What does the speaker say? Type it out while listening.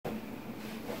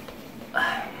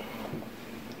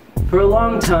For a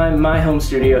long time, my home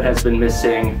studio has been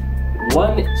missing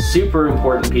one super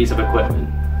important piece of equipment: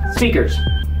 speakers.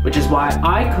 Which is why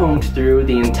I combed through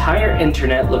the entire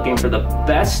internet looking for the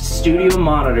best studio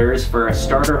monitors for a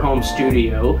starter home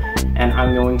studio, and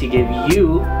I'm going to give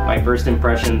you my first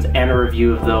impressions and a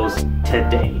review of those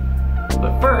today.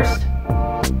 But first,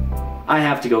 I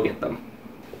have to go get them.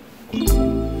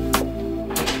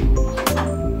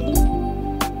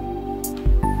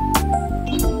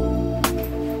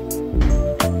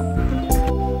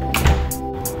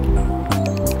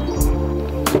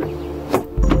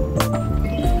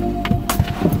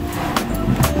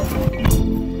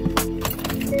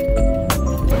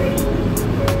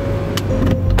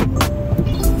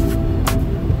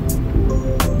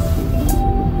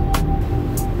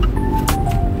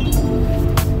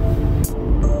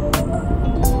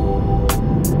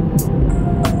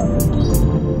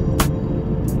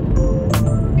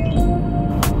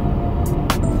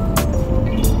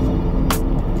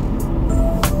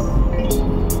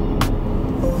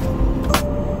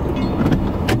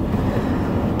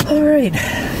 Alright,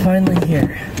 finally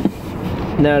here.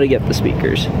 Now to get the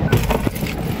speakers.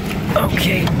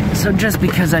 Okay, so just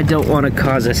because I don't want to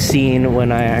cause a scene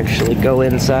when I actually go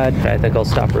inside, I think I'll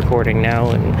stop recording now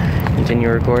and continue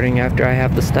recording after I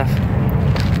have the stuff.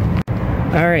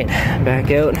 Alright,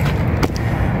 back out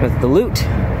with the loot,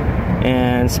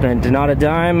 and spent not a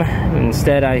dime.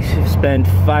 Instead, I spent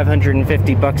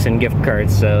 550 bucks in gift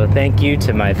cards, so thank you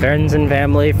to my friends and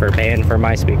family for paying for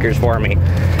my speakers for me.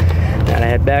 Now I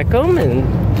head back home and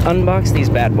unbox these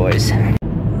bad boys.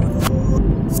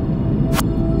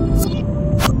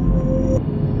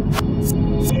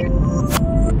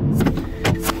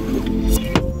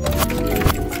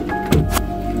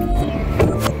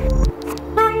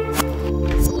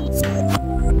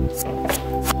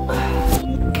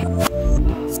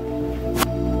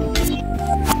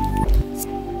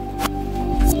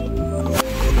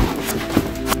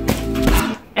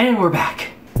 And we're back.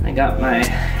 I got my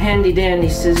handy dandy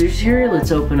scissors here.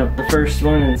 Let's open up the first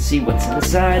one and see what's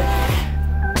inside.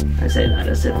 I say that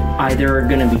as if either are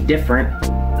gonna be different.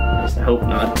 At least I hope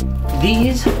not.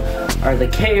 These are the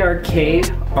KRK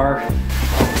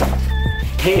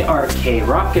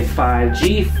Rokit 5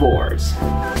 G4s.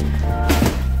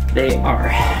 They are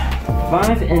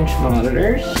 5-inch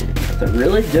monitors with a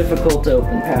really difficult to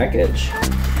open package.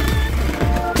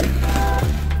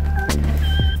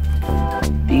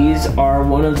 These are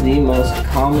one of the most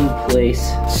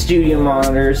commonplace studio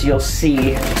monitors you'll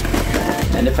see,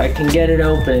 and if I can get it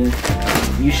open,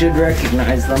 you should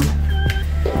recognize them.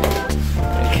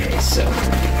 Okay, so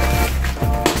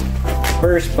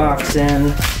first box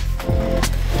in,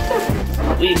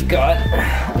 we've got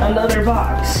another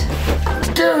box.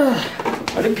 Duh.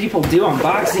 What do people do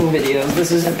unboxing videos?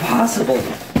 This is impossible.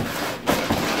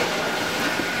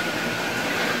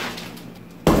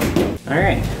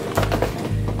 Alright.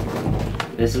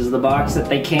 This is the box that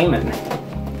they came in.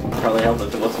 Probably help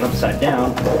if it wasn't upside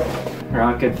down.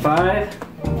 Rokit 5.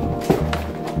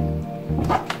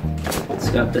 It's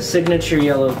got the signature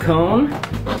yellow cone.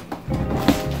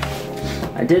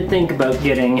 I did think about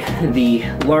getting the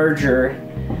larger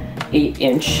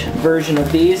 8-inch version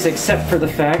of these, except for the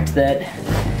fact that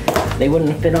they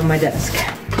wouldn't fit on my desk.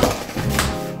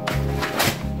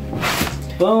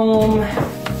 Boom.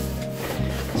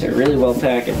 These are really well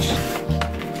packaged.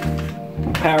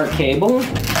 Power cable.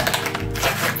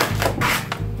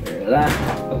 There, that.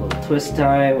 A little twist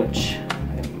tie, which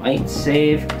I might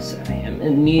save because I am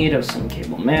in need of some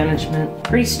cable management.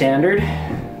 Pretty standard.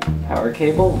 Power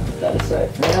cable. Put that aside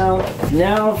for now.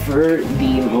 Now for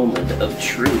the moment of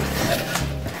truth.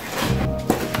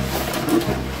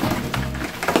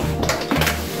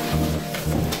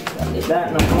 Don't need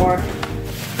that no more.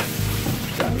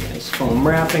 Got a nice foam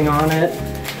wrapping on it,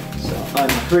 so I'm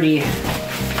pretty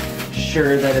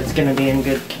sure that it's going to be in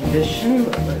good condition,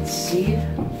 but let's see.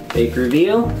 Fake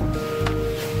reveal.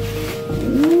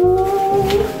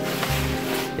 Ooh,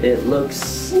 it looks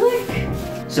slick.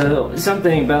 So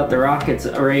something about the Rokit's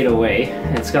right away.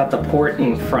 It's got the port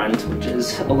in front, which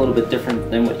is a little bit different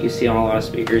than what you see on a lot of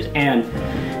speakers, and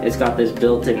it's got this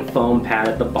built-in foam pad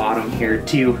at the bottom here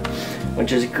too,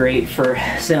 which is great for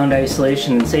sound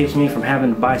isolation and saves me from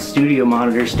having to buy studio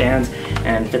monitor stands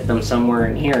and fit them somewhere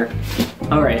in here.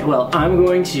 Alright, well, I'm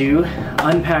going to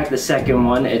unpack the second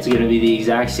one. It's going to be the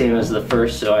exact same as the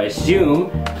first, so I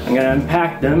assume I'm going to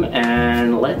unpack them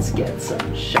and let's get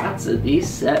some shots of these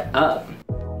set up.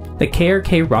 The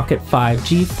KRK Rokit 5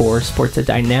 G4 sports a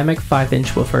dynamic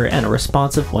 5-inch woofer and a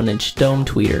responsive 1-inch dome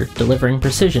tweeter, delivering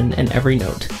precision in every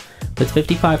note. With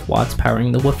 55 watts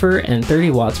powering the woofer and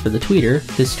 30 watts for the tweeter,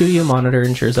 this studio monitor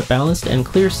ensures a balanced and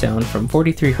clear sound from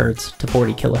 43 Hz to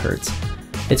 40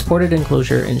 kHz. Its ported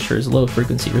enclosure ensures low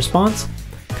frequency response,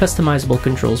 customizable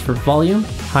controls for volume,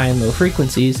 high and low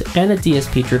frequencies, and a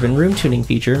DSP-driven room tuning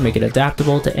feature make it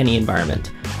adaptable to any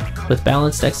environment. With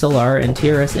balanced XLR and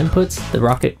TRS inputs, the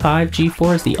Rokit 5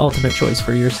 G4 is the ultimate choice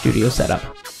for your studio setup.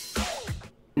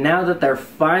 Now that they're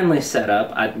finally set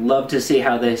up, I'd love to see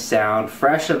how they sound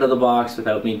fresh out of the box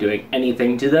without me doing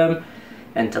anything to them.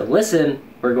 And to listen,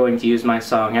 we're going to use my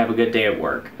song Have a Good Day at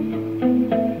Work.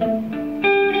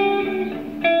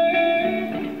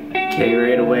 Okay,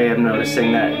 right away I'm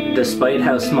noticing that despite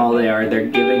how small they are, they're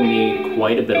giving me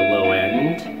quite a bit of low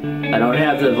end. I don't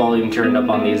have the volume turned up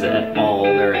on these at all,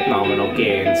 they're at nominal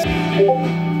gains.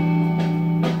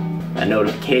 That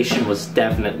notification was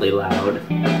definitely loud.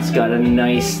 It's got a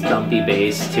nice thumpy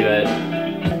bass to it.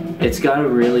 It's got a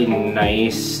really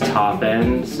nice top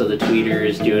end, so the tweeter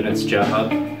is doing its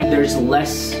job. There's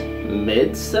less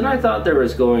mids than I thought there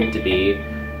was going to be.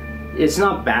 It's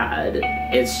not bad,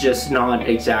 it's just not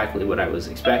exactly what I was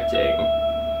expecting.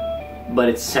 But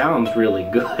it sounds really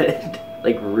good.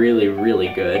 Like really, really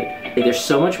good. Like, there's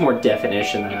so much more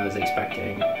definition than I was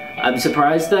expecting. I'm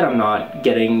surprised that I'm not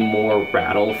getting more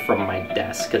rattle from my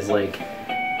desk, because like,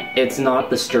 it's not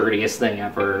the sturdiest thing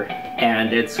ever,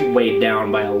 and it's weighed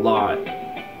down by a lot,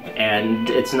 and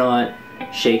it's not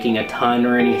shaking a ton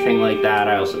or anything like that.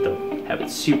 I also don't have it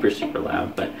super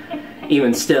loud, but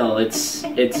even still, it's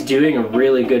doing a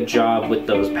really good job with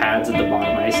those pads at the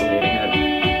bottom isolating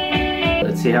it.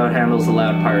 Let's see how it handles the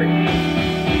loud part.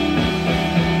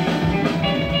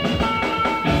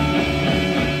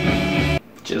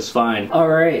 Just fine.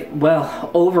 Alright, well,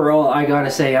 overall I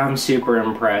gotta say I'm super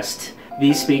impressed.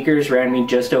 These speakers ran me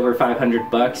just over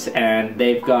 500 bucks, and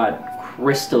they've got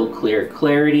crystal clear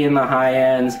clarity in the high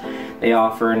ends. They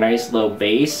offer a nice low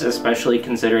bass, especially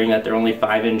considering that they're only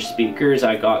 5-inch speakers.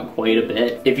 I got quite a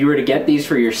bit. If you were to get these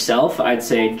for yourself, I'd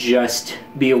say just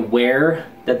be aware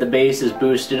that the bass is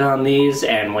boosted on these,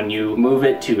 and when you move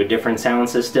it to a different sound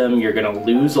system, you're gonna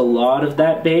lose a lot of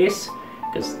that bass,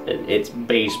 because it's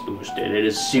bass boosted. It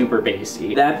is super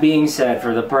bassy. That being said,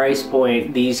 for the price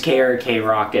point, these KRK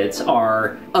Rokits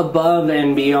are above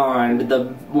and beyond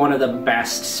one of the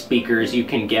best speakers you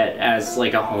can get as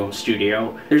like a home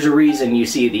studio. There's a reason you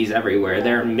see these everywhere.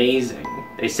 They're amazing.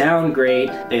 They sound great,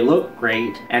 they look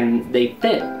great, and they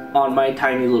fit on my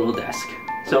tiny little desk.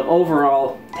 So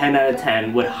overall, 10 out of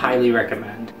 10, would highly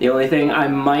recommend. The only thing I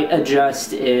might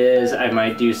adjust is I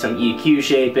might do some EQ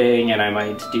shaping, and I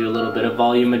might do a little bit of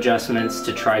volume adjustments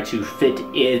to try to fit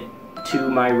it to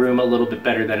my room a little bit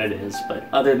better than it is. But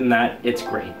other than that, it's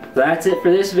great. That's it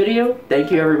for this video.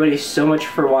 Thank you everybody so much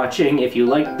for watching. If you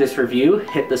liked this review,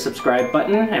 hit the subscribe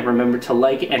button, and remember to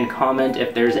like and comment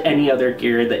if there's any other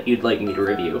gear that you'd like me to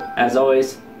review. As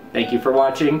always, thank you for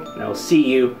watching, and I'll see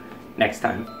you next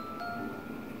time.